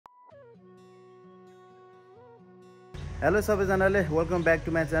Hello सबैजनाले welcome back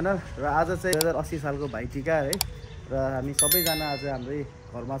to my channel र आज चाहिँ 2080 सालको भाइ टिका है र हामी सबैजना आज हाम्रै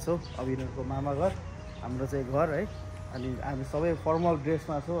घरमा छौँ अभिनवको मामा घर हाम्रो चाहिँ घर है अनि हामी सबै फर्मल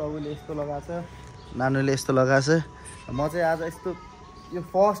ड्रेसमा छौँ अबुले यस्तो लगाएको छ नानुले यस्तो लगाएको छ म चाहिँ आज यस्तो यो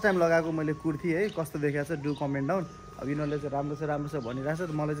फर्स्ट टाइम लगाएको मैले कुर्ती है कस्तो देखाएको छ डु कमेन्ट डाउन अभिनवले चाहिँ राम्रो छ भनिरहेको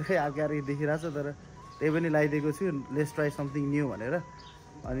छ मलाई चाहिँ खै अर्कै देखिरहेको छ तर त्यही पनि लगाइदिएको छु लेट्स ट्राई समथिङ न्यू भनेर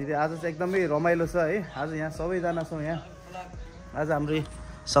अनि त्यो आज चाहिँ एकदमै रमाइलो छ है आज यहाँ सबैजना छौँ यहाँ आज हाम्रो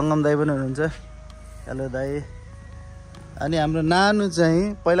सङ्गम दाई पनि हुनुहुन्छ हेलो दाई अनि हाम्रो नानु चाहिँ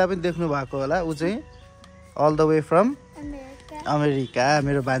पहिला पनि देख्नु भएको होला ऊ चाहिँ all the way from America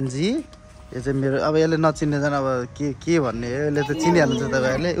मेरो भान्जी यो चाहिँ मेरो अब यसले नचिन्ने झन् अब के भन्ने हो यसले त चिनिहाल्नुहुन्छ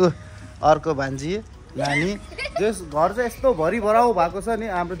तपाईँहरूले ऊ अर्को भान्जी नानी जस घर चाहिँ यस्तो भरिभराउ भएको छ नि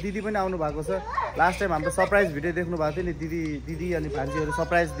हाम्रो दिदी पनि आउनु भएको छ लास्ट टाइम हाम्रो सरप्राइज भिडियो देख्नु भएको थियो नि दिदी अनि भान्जीहरू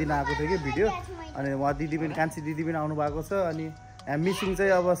सरप्राइज दिन आएको थियो कि भिडियो अनि उहाँ दिदी पनि कान्छी दिदी पनि आउनु भएको छ अनि मिसिङ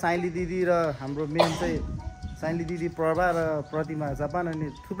चाहिँ अब साइली दिदी र हाम्रो मेन चाहिँ साइली दिदी प्रभा र प्रतिमा जापान अनि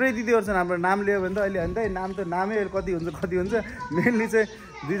थुप्रै दिदीहरू छन् हाम्रो नाम लियो भने त अहिले अन्त नाम त नामै कति हुन्छ मेनली चाहिँ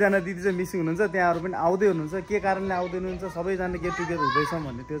दुईजना दिदी चाहिँ मिसिङ हुनुहुन्छ त्यहाँहरू पनि आउँदै हुनुहुन्छ के कारणले आउँदै हुनुहुन्छ सबैजना गेट टुगेदर हुँदैछौँ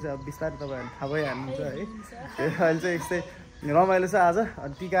भन्ने त्यो चाहिँ अब बिस्तारै तपाईँहरूले थाहा भइहाल्नुहुन्छ है अहिले चाहिँ यस्तै रमाइलो छ आज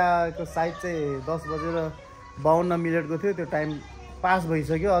अनि टिकाको साइड चाहिँ 10:52 थियो त्यो टाइम पास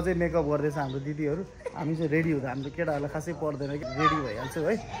भइसक्यो अझै मेकअप गर्दैछ हाम्रो दिदीहरू हामी चाहिँ रेडी हुँदा हाम्रो केटाहरूलाई खासै पर्दैन कि रेडी भइहाल्छौँ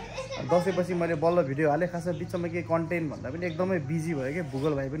है दसैँपछि मैले बल्ल भिडियो हालेँ खासमा बिचमा केही कन्टेन्ट भन्दा पनि एकदमै बिजी भयो कि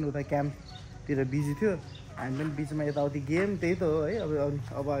भूगोल भाइ पनि उता क्याम्पतिर बिजी थियो हामी पनि बिचमा यताउति गेम त्यही त हो है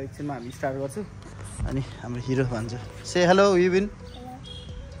अब एकछिनमा हामी स्टार्ट गर्छौँ अनि हाम्रो हिरो भन्छ से हेलो युबिन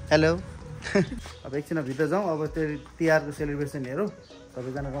हेलो अब एकछिनमा भित्र जाउँ अब त्यो तिहारको सेलिब्रेसन हेरौँ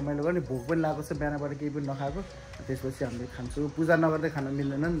सबैजना रमाइलो गर्ने भोक पनि लागेको छ बिहानबाट केही पनि नखाएको त्यसपछि हामीले खान्छौँ पूजा नगर्दै खान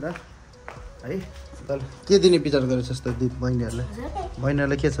मिल्दैन नि त है के दिने विचार गरेछ जस्तो दिदी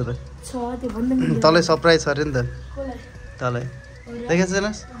बहिनीहरूलाई के छ त तँलाई सरप्राइज छ अरे नि त तँलाई देखेको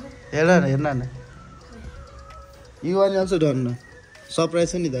छैनस् हेर्न न यु वान अल्सो डन न सरप्राइज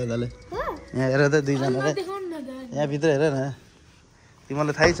छ नि दादालाई यहाँ हेर त दुईजनालाई यहाँभित्र हेर न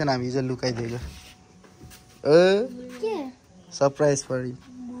तिमीलाई थाहै छैन हामी हिजो लुकाइदिएको सरप्राइज परि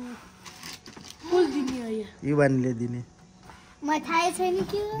युवानीले दिने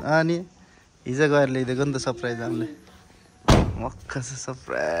अनि हिजो गएर ल्याइदिएको नि त सरप्राइज हामीले मक्का छ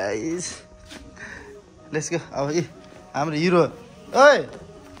सरप्राइज लेट्स गो अब हाम्रो हिरो ओइ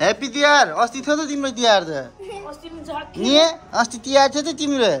ह्याप्पी तिहार अस्ति थियो त तिम्रो तिहार त अस्ति तिहार थियो त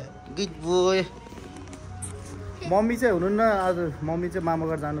तिम्रो गुड बोय मम्मी चाहिँ हुनुहुन्न आज मम्मी चाहिँ मामा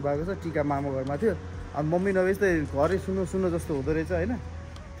घर जानुभएको छ टिका मामा घरमा थियो अब मम्मी नभएस्तै घरै सुनो जस्तो हुँदो रहेछ होइन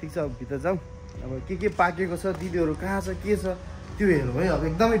ठिक छ अब भित्र जाउँ अब के पाकेको छ दिदीहरू कहाँ छ के छ त्यो हेरौँ है अब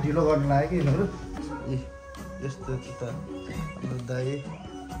एकदमै ढिलो गर्नु लाग्यो कि यिनीहरू ए यस्तो त हाम्रो दाइ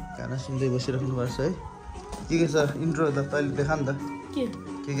खाना सुन्दै बसिराख्नुपर्छ है के छ इन्ट्रो त तैँले देखा नि त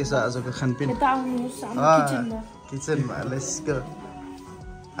के छ आजको खानपिन किचनमा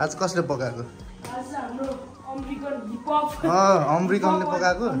आज कसले पकाएको अम्रिकनले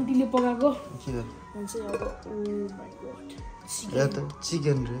पकाएको या त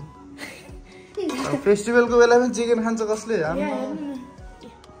चिकन रे फेस्टिभलको बेला पनि चिकन खान्छ कसले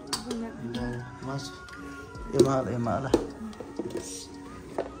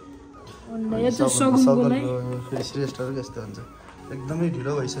रेस्टहरू कस्तो हुन्छ एकदमै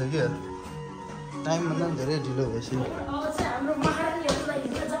ढिलो भइसक्यो टाइमभन्दा पनि धेरै ढिलो भइसक्यो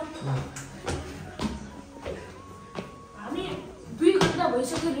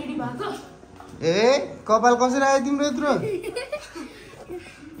ए कपाल कसरी आयो तिम्रो यत्रो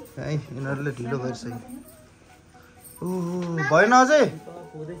है यिनीहरूले ढिलो गरिसक्यो ओहो भएन अझै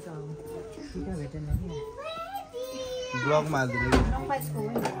ब्लगमा हालिदिनु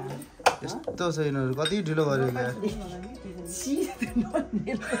यस्तो छ यिनीहरू कति ढिलो गर्यो क्या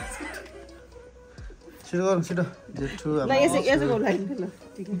छिटो गरौँ छिटो जेठु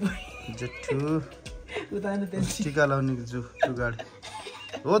टिका लाउने जुगाड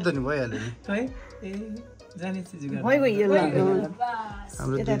हो त नि भइहाल्यो नि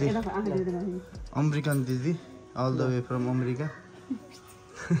हाम्रो दिदी अमेरिकन दिदी all the way from America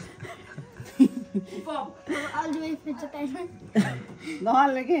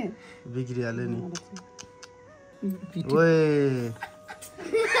बिग्रिहाल्यो नि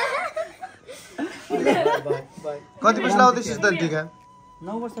कति पैसा लाउँदैछस् त टिका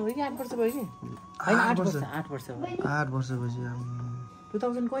 9 वर्ष भयो कि 8 वर्ष भयो कि 8 वर्ष 8 वर्ष 8 वर्षपछि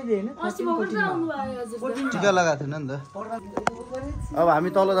 2000 कहिले हैन टिका लगाएको थिएन नि त अब हामी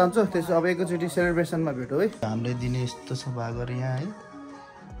तल जान्छौँ त्यसो अब एकैचोटि सेलिब्रेसनमा भेटौँ है हामीले दिने यस्तो छ भागर यहाँ है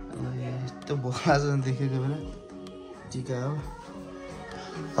यस्तो भोला देखेको बेला टिका हो।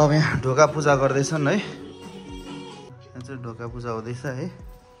 अब यहाँ ढोका पूजा गर्दैछन् है। यहाँ चाहिँ ढोका पूजा हुँदैछ है।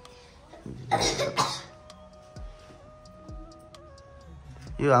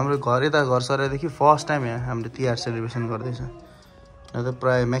 यो हाम्रो घर यता घर सरेदेखि फर्स्ट टाइम यहाँ हामीले तिहार सेलिब्रेसन गर्दैछ। न त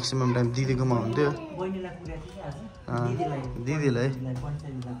प्रायः म्याक्सिमम टाइम दिदीकोमा हुन्थ्यो। दिदीलाई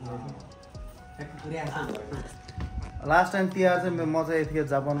लास्ट टाइम तिहार चाहिँ म चाहिँ यतिखेर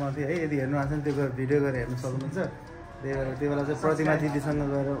जापानमा थिएँ है। यदि हेर्नु भएको छ भने त्यो भिडियो गरेर हेर्नु सक्नुहुन्छ। त्यो बेला चाहिँ प्रतिमा दिदीसँग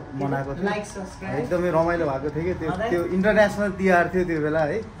गएर मनाएको थियो। एकदमै रमाइलो भएको थियो कि त्यो इन्टरनेसनल तिहार थियो त्यो बेला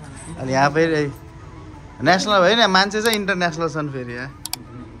है। अनि यहाँ फेरि नेसनल भयो नि, मान्छे चाहिँ इन्टरनेसनल छन् फेरि यहाँ।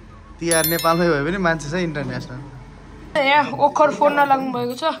 तिहार नेपालमै भयो भने मान्छे चाहिँ इन्टरनेसनल। यहाँ ओखर फोन नलाग्नु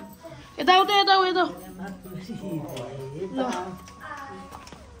भएको छ। यता आऊ त यता आऊ यता। ल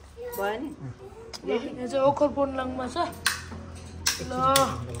यहाँ चाहिँ ओखर फोन लाग्नुमा छ। ल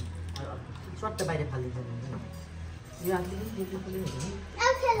स्वाट बाहिर फालिन्छ यो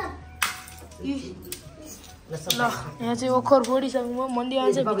ल यहाँ चाहिँ ओखर फोडिसक्नु मन्दिर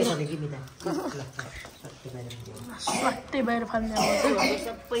आउँछ स्वाटै बाहिर फाल्ने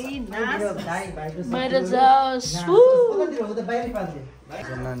बाहिर जाओस्।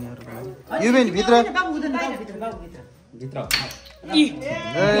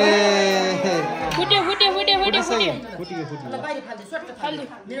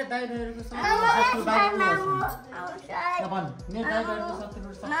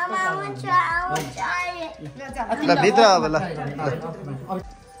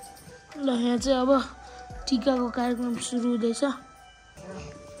 ल यहाँ चाहिँ अब टिकाको कार्यक्रम सुरु हुँदैछ।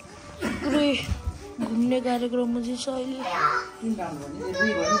 पुरै घुम्ने कार्यक्रममा चाहिँ छ अहिले।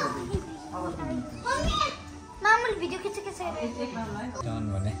 मामुल भिडियो खिच्छ जान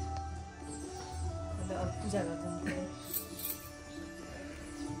भने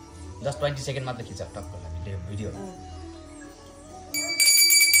जस्ट 20 सेकेन्ड मात्र खिच्छ टक्क video.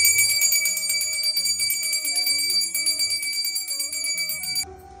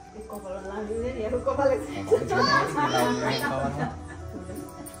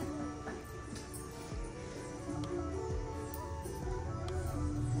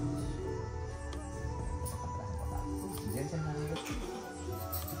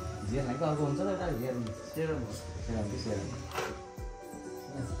 Dia naik aku unsa ta dia. Serum.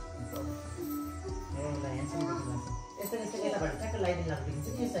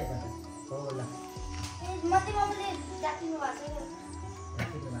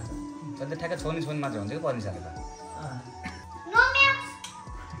 अन्त ठ्याक्क छोनी मात्र हुन्छ कि पर्ने साले त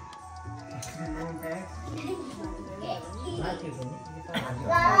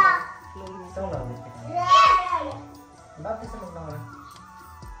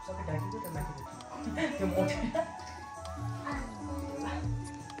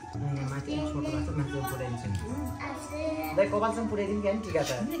कपालसम्म पुऱ्याइदिनु क्या टिका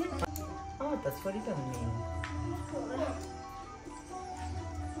त त छोरी त हुने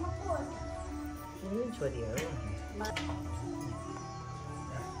छोरी हो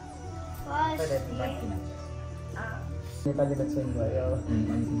नेपालीमा छोरी भयो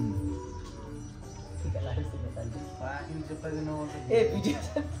ए भिडियो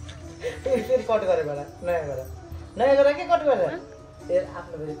फेरि कट गरेर नयाँ गरेर के कट गरेर फेरि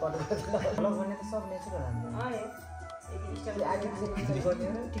आफ्नो फेरि कट गरेर भने त सब नेचुरल हाम्रो आगे पीछे गर्ने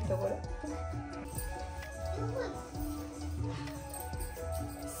हो टिकटकबाट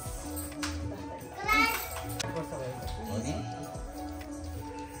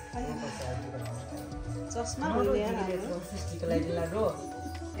चस्मा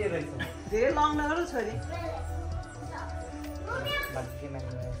धेरै लङ नगर छोरी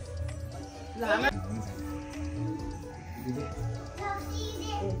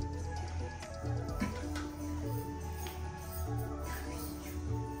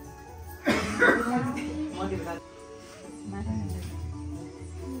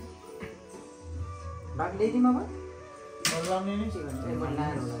बाग ल्याइदिउँ अब लाउने नै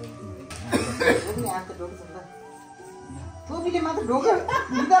टोपीले मात्र ढोका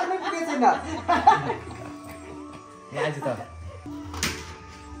निधारमै पुगेको छैन आज त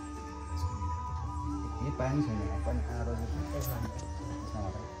यो पानी छैन पनि आरो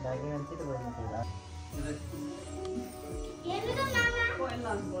दाइले अनि त गर्नु हेर्नु त मामा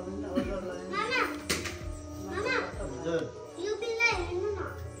मामा युपीलाई हेर्नु न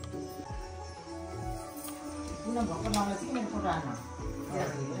किन भक्क मामा चाहिँ किन फोटो आमा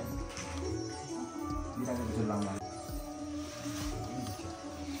बिराको जुल लाउला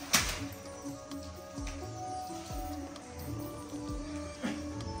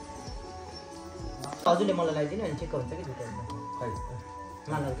हजुरले मलाई लगाइदिनु अनि ठिक्क हुन्छ कि जुत्ता खै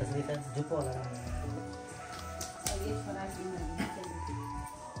मलाई त जुप्पो होला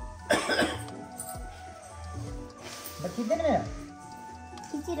खिच्दैन मेरो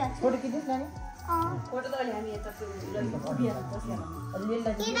खिचिरहेको फोटो खिच्दिस् नानी फोटो त अहिले हामी यता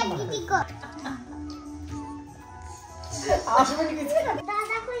केटा केटीको आफू पनि खिच्छ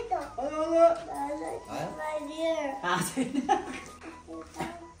दादा खोइ त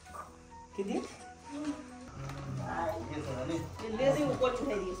खिच्दिस्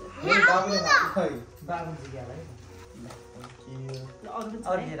बाबु जिगालाई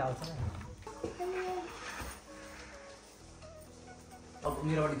अरू लिएर आउँछ अब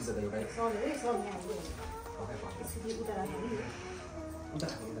मेरोबाट खिच्छ त एउटा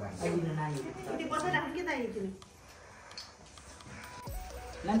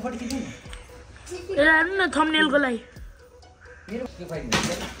लाइन फोटो खिच्नु हेर्नु न थम्बनेलको लागि मेरो के खुवाइदिनु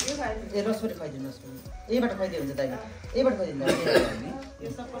ए रसरी खुवाइदिनुहोस् यहीबाट खुवाइदियो हुन्छ दाइ यहीबाट खुवाइदिनु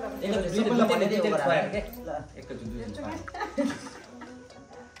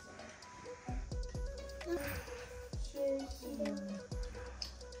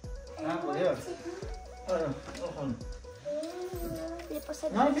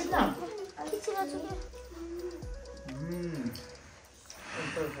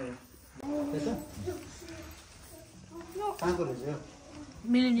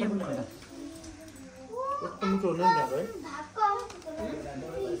मिलेनियम यस्तो मिठो हुँदैन नि है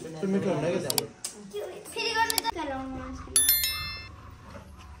यस्तो मिठो हुँदैन क्या फेरि गर्नु त खेलाउनु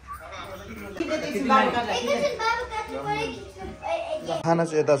खाना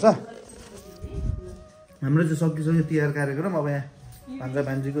चाहिँ यता छ हाम्रो चाहिँ सकिसक्यो तिहार कार्यक्रम अब यहाँ भान्जा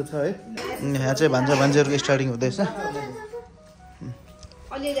भान्जीको छ है यहाँ चाहिँ भान्जा भान्जीहरूको स्टार्टिङ हुँदैछ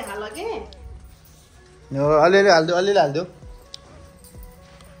अलिअलि हाल के अलिअलि हालिदियो अलिअलि हालिदियो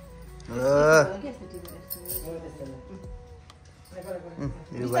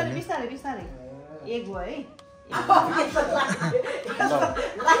बिस्तारै बिस्तारै बिस्तारै एक भयो है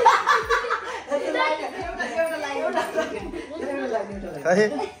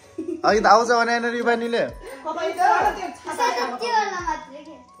अघि त आउँछ भने युवानीले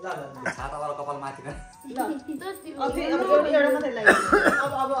छातावाला कपाल माथि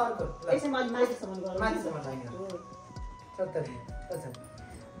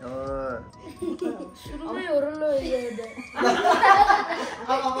सुरुमै हो र लो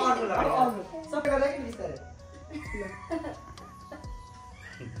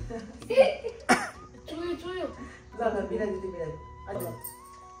चुयो चुयो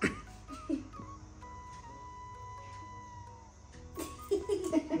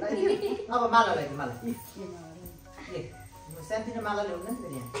अब माला लगाइदिनु माला सानोतिनो माला ल्याउनु नि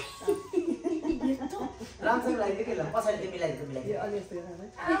फेरि यहाँ राम्रोसँग लगाइदियो के ल पछाडि त्यो मिलाइदियो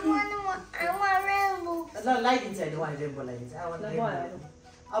ल लगाइदिन्छ अहिले उहाँले रेम्पो लगाइदिन्छ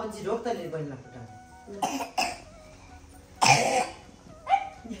अब चाहिँ ढोक त लिएर बहिनी लाग्छ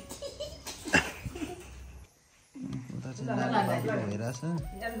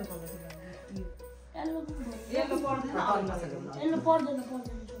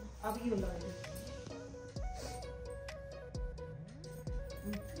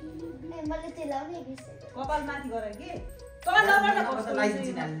कपाल माथि गर कि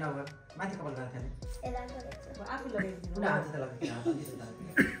लगाइदिन्छ नानी नगर माथि कपाल गरेर आफू लगाइदिनु पुरा हात त लाग्दैन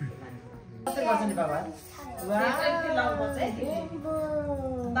कसरी गर्छ नि बाबा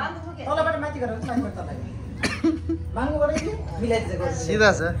तलबाट माथि गरेर माथिबाट तल माङ्गोबाट कि मिलाइदिन्छ सिधा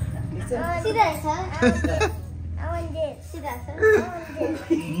छ सिधा छ आउने सिधा छ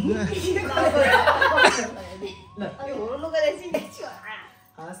यो होलो गरेर सिधै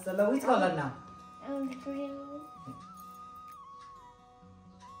हस् ल which color now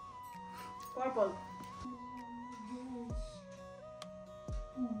पर्पल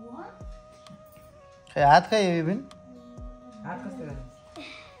खै हात खै विपिन हात कस्तो गर्ने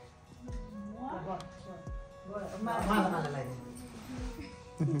माला माला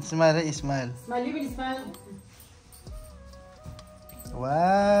लगाइदिनु स्माइल है smile smile you will smile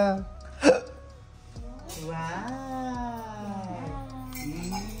wow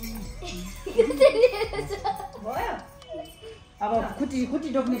भयो अब खुट्टी खुट्टी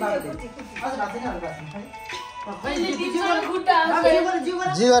डोक्ने बाटो अझ भएको छैन अरू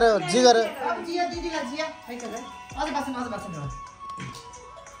जी गऱ्यो जी गऱ्यो अब जिया दिदीलाई जिया खै त अझ बाँच्नु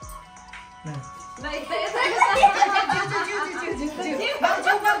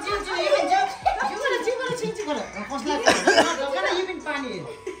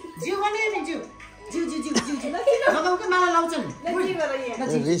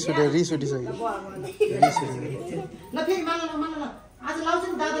रिस उठिसक्यो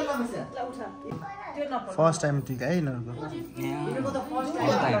फर्स्ट टाइम टिका है यिनीहरूको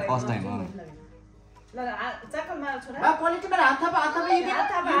फर्स्ट टाइम पोलिटीमा हात थापा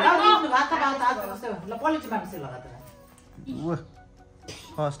ल पोलिटीमा मिसे लगा त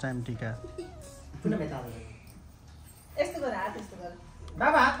फर्स्ट टाइम टिका पुनः बेता यस्तो गर हात यस्तो गर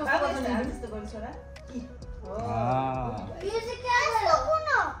बाबा हात कस्तो बाबा गर्छ हात यस्तो गर छोरा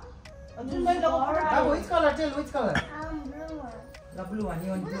जुन मैले बाबु which color tell which color blue one. the blue one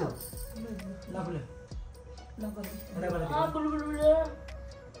you want blue the blue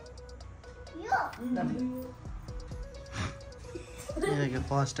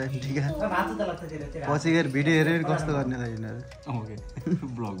first time टिका बाबा हात त लाग्छ तेरो पछि गएर भिडियो हेरेर कस्तो गर्ने त यिनीहरू ओके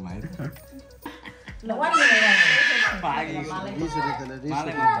ब्लगमा आयो ल one minute रिस उठ्यो त्यसलाई, रिस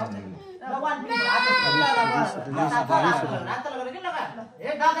मलाई उठ्यो। ल one minute हात लगा के लगा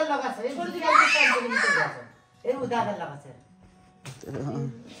ए दादा लगा छ ए छोरी दिका स्टाइल पनि मिस गर्छ ए उ दादा लगा छ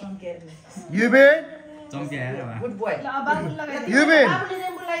युबेन चम्किया हेर बा गुड बोय ल बाबु लगाइ युबेन बाबुले नै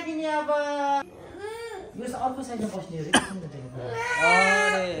बोलाइदिने अब यो चाहिँ अर्को साइडमा बस्ने हो रे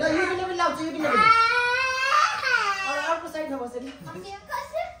अरे ल यो पनि लाउँछ यो पनि अर्को साइडमा बस्ने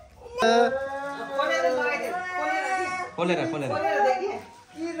खोलेर लगाइदे खोलेर खोलेर देखि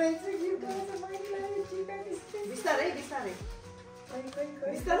के रहेछ यो गाउँछ मैले लाग्यो टिका बिस्तारै बिस्तारै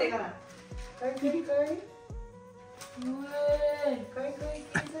बिस्तारै गर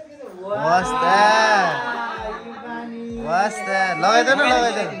What's that? What's that? लगाइदेऊ न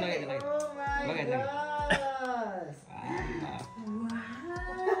लगाइदेऊ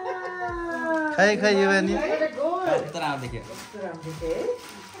खै खै यो नि कस्तो राम्रो देखियो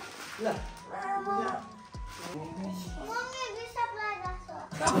Mommy, this is like that.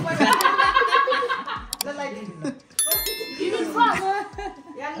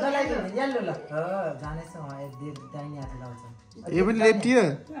 Yellow ल जानेछ दाहिने हात लाउँछ यो पनि लेफ्ट हियर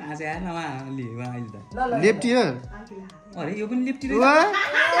आज आएन मा अलि वा अहिले त लेफ्ट हियर अरे यो पनि लेफ्टी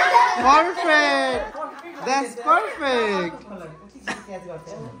पर्फेक्ट द्याट्स पर्फेक्ट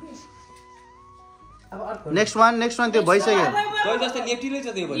अब अर्को नेक्स्ट वान त्यो भइसक्यो तै जस्तो लेफ्टी रहेछ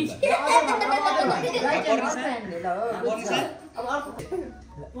त्यो पनि त अब अर्को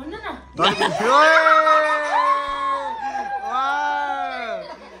भन्नु न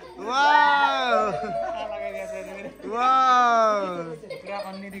पुरा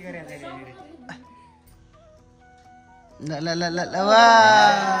अन्नेरी गरे ल ल ल ल ल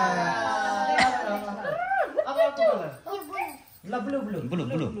अब अर्को कलर ल blue blue blue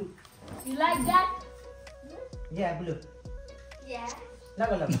blue You like that? Yeah blue Yeah. ल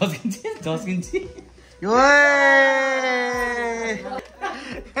ल 10 इन्ची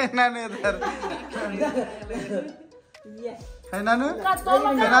नानु यता है नानु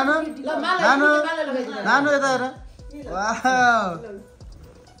नानु नानु नानु यता हेर वाउ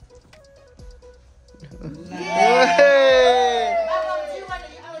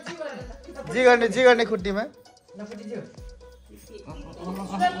जी गर्ने खुट्टीमा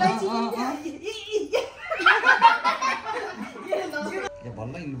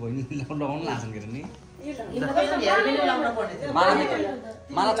भल्ल इन्नु भयो नि लगाउनु लाग्छ के नि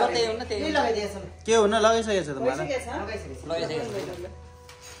माला चल्दै हो नि त्यही के हुन लगाइसकेको छ त मलाई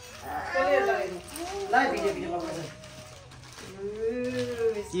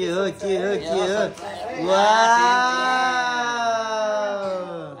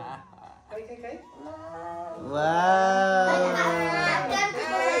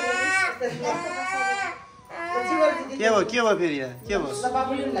के हो के भयो फेरि यहाँ के भयो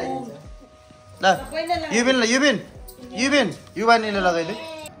ल युवानीले लगाइदियो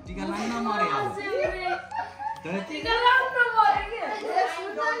टिका लान्न मरे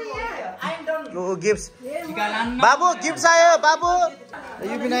गिफ्ट टिका लान्न बाबु गिफ्ट आयो बाबु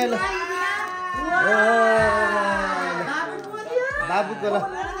युबिन आयो ल बाबुको ल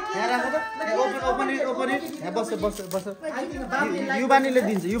यहाँ राख त ओपन यहाँ बस युवानीले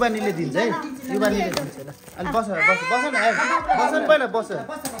दिन्छ है युवानीले दिन्छ ल अनि बस न पहिला बस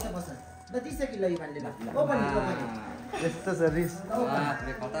यस्तो छ रिस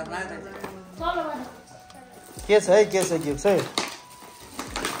के छ गिफ्ट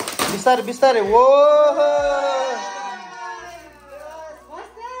है बिस्तारै ओ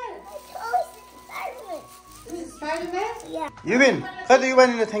युबिन खै त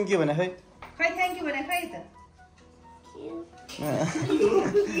युवानीले थ्याङ्क यू भने खै थ्याङ्क यू भने खै त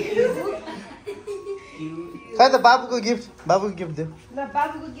खै त बाबुको गिफ्ट दियो ल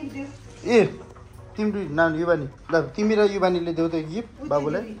बाबुको गिफ्ट दिउ ए तिम्रो नाम युवानी ल तिमी र युवानीले देऊ त गिफ्ट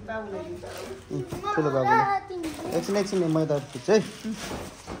बाबुलाई ठुलो बाबुलाई एकछिन म त खिच्छ है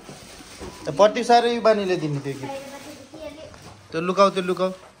पट्टी साह्रै युवानीले दिने त्यो गिफ्ट त्यो लुकाउ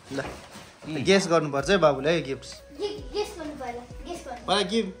ल गेस गर्नुपर्छ है बाबुले है gift Guess one, Bala. Guess one. पहिला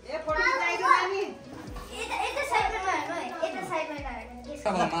गिफ्ट ए फोटो खिचाइदिउ नानी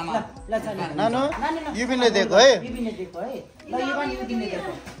मामा ल चल नानु युबिनले दिएको है युबिनले दिएको है ल यो पनि युबिनले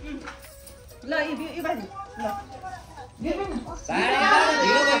दिएको ल यो बाजी ल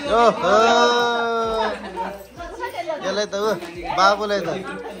ओहो यसलाई त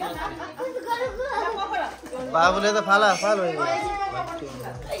बाबुलाई त फाला फाल भयो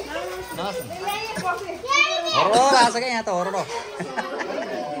हरो आछ क्या यहाँ त हरो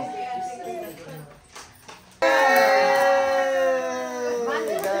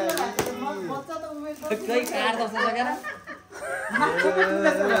कहीँ कार जस्तो छ क्या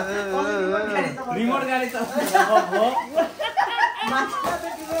रिमोट गाडी त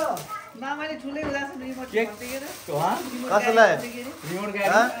मामाले ठुलै हुँदासम्म रिमोट दिएर कसलाई रिमोट गाडी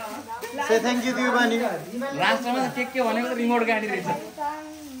से थ्याङ्क यू दियो बानी राष्ट्रमा त के भनेको त रिमोट गाडी रहेछ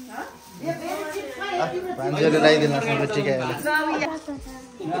भान्जीहरूले लगाइदिनु सबै टिकाहरूले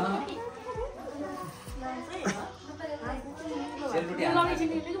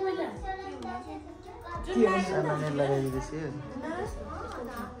सेलरोटी लगाइदिँदैछु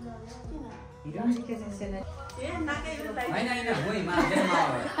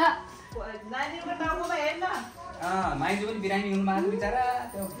नानीको टाउकोमा हेर्न माइजू पनि बिरामी हुनु भएको बिचरा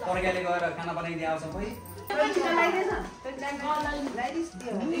त्यो पर्ग्याले गएर खाना बनाइदिए आउँछ कोही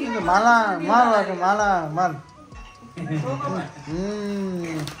माला माल भएको माला माल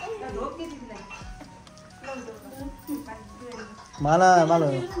माला माल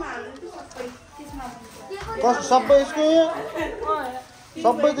कस सबै यसको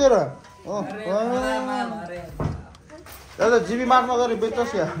सबैतिर दादा जिबी मार्टमा गएर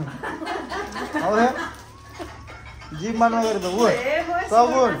बेच्नुहोस् क्या आउँछ जिबी मार्टमा गएर ऊ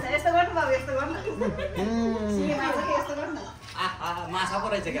सगुन यस्तो गर्नु बाबु यस्तो गर्नु यस्तो गर्नु माछा पो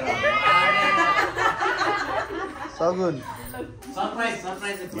रहेछ क्या सगुन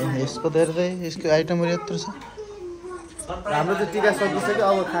यसको धेरै यसको आइटमहरू यत्रो छ हाम्रो चाहिँ टिका सकिसक्यो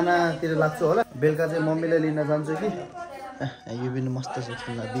अब खानातिर लाग्छु होला बेलुका चाहिँ मम्मीलाई लिन जान्छु कि यो पनि मस्त छ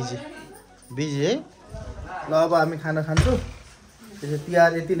बिजी बिजी है ल अब हामी खाना खान्छौँ त्यसपछि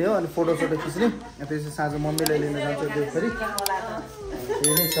तिहार यति नै हो अनि फोटोसोटो खिच्ने त्यसपछि साँझ मम्मीलाई लिन जान्छु त्यो फेरि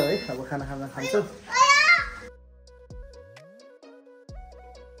यही नै छ है अब खाना खान्छौँ